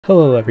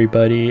Hello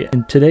everybody,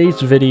 in today's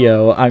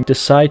video I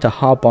decided to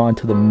hop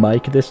onto the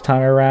mic this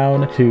time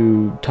around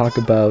to talk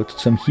about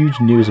some huge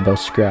news about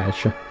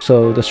Scratch.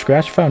 So the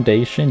Scratch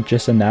Foundation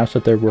just announced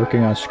that they're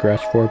working on Scratch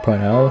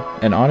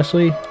 4.0, and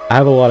honestly, I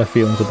have a lot of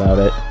feelings about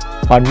it.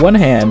 On one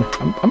hand,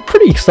 I'm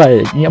pretty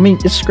excited. I mean,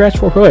 it's Scratch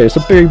 4.0, it's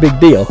a very big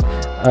deal.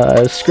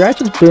 Scratch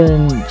has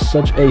been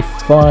such a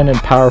fun and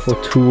powerful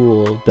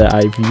tool that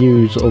I've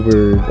used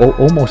over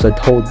almost a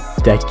whole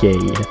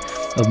decade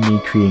of me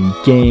creating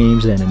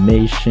games,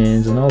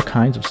 animations, and all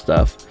kinds of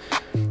stuff.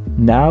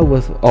 Now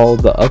with all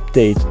the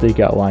updates they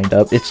got lined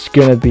up, it's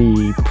gonna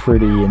be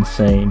pretty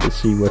insane to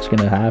see what's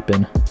gonna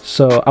happen.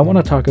 So I want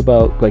to talk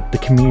about like the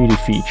community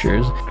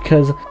features,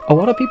 because a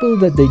lot of people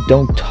that they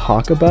don't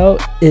talk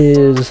about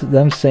is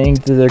them saying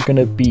that they're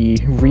gonna be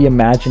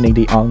reimagining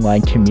the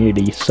online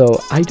community. So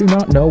I do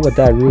not know what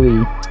that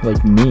really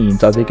like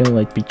means. Are they gonna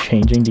like be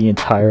changing the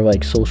entire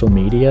like social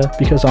media?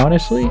 Because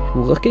honestly,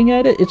 looking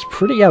at it, it's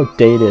pretty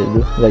outdated.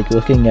 Like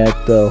looking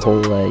at the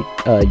whole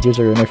like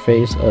user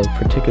interface of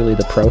particularly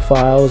the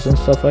profiles and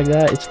stuff like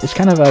that, it's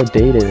kind of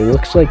outdated. It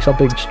looks like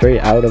something straight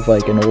out of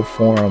like an old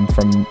forum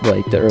from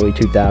like the early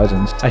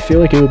 2000s. I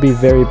feel like it would be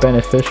very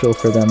beneficial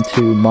for them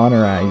to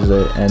modernize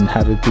it and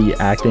have it be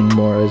acting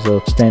more as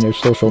a standard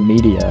social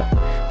media.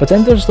 But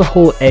then there's the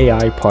whole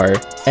AI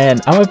part,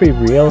 and I'm gonna be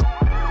real,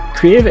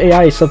 creative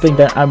AI is something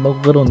that I'm a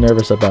little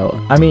nervous about.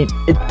 I mean,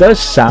 it does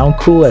sound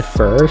cool at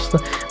first,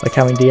 like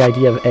having the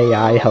idea of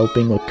AI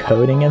helping with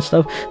coding and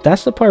stuff.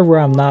 That's the part where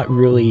I'm not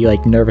really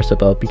like nervous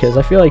about, because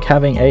I feel like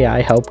having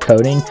AI help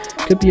coding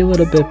could be a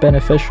little bit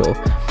beneficial.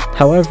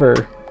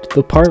 However,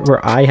 the part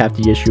where I have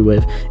the issue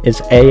with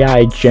is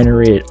AI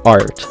generated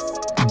art.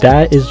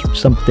 That is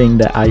something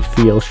that I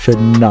feel should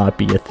not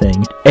be a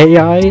thing.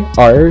 AI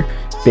art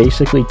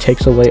basically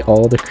takes away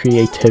all the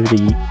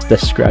creativity that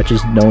Scratch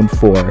is known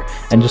for,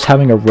 and just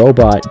having a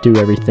robot do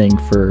everything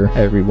for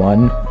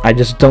everyone, I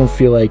just don't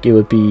feel like it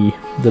would be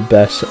the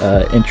best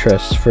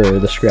interest for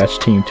the Scratch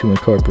team to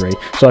incorporate.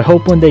 So I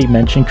hope when they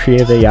mention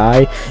creative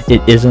AI,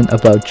 it isn't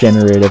about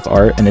generative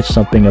art and it's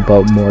something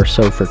about more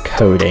so for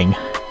coding.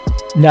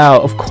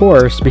 Now, of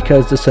course,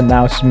 because this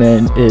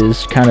announcement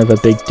is kind of a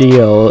big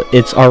deal,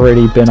 it's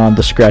already been on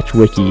the Scratch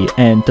Wiki,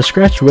 and the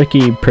Scratch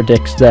Wiki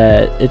predicts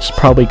that it's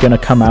probably going to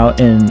come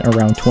out in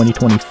around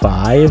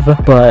 2025,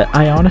 but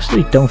I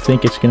honestly don't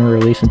think it's going to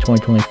release in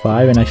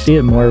 2025, and I see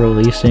it more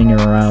releasing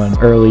around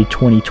early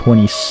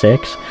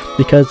 2026,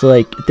 because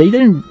like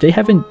they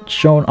haven't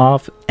shown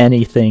off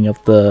anything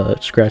of the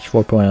Scratch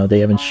 4.0. They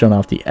haven't shown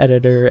off the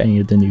editor, any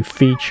of the new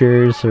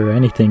features, or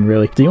anything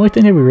really. The only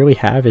thing that we really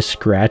have is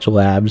Scratch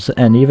Labs,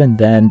 and even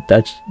then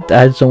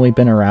that's only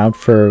been around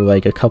for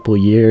like a couple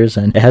years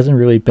and it hasn't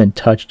really been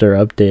touched or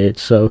updated,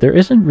 so there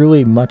isn't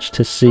really much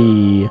to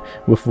see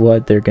with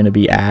what they're going to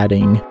be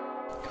adding.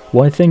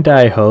 One thing that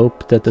I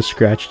hope that the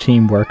Scratch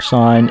team works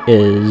on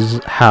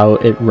is how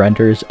it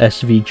renders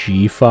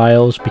SVG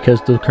files,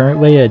 because the current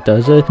way it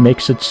does it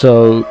makes it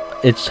so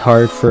it's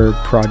hard for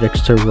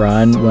projects to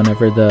run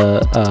whenever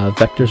the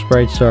vector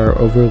sprites are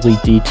overly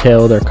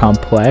detailed or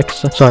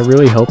complex. So I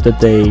really hope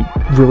that they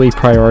really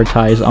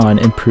prioritize on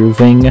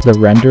improving the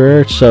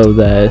renderer so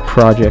that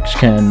projects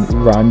can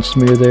run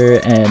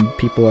smoother and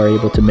people are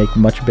able to make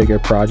much bigger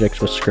projects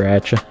with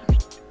Scratch.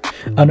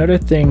 Another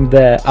thing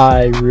that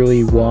I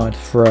really want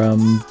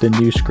from the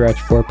new Scratch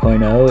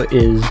 4.0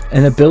 is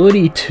an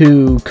ability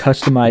to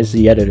customize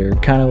the editor,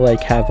 kind of like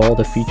have all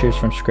the features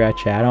from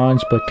Scratch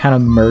add-ons, but kind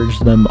of merge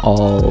them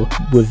all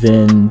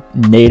within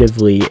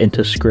natively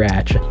into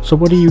Scratch. So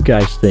what do you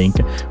guys think?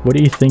 What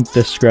do you think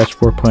the Scratch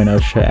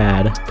 4.0 should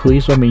add?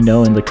 Please let me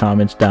know in the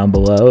comments down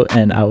below,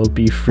 and I will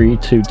be free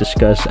to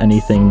discuss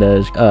anything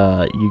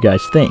that you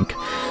guys think.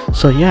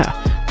 So yeah,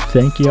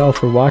 thank you all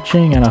for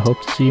watching, and I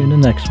hope to see you in the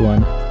next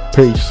one.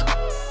 Peace.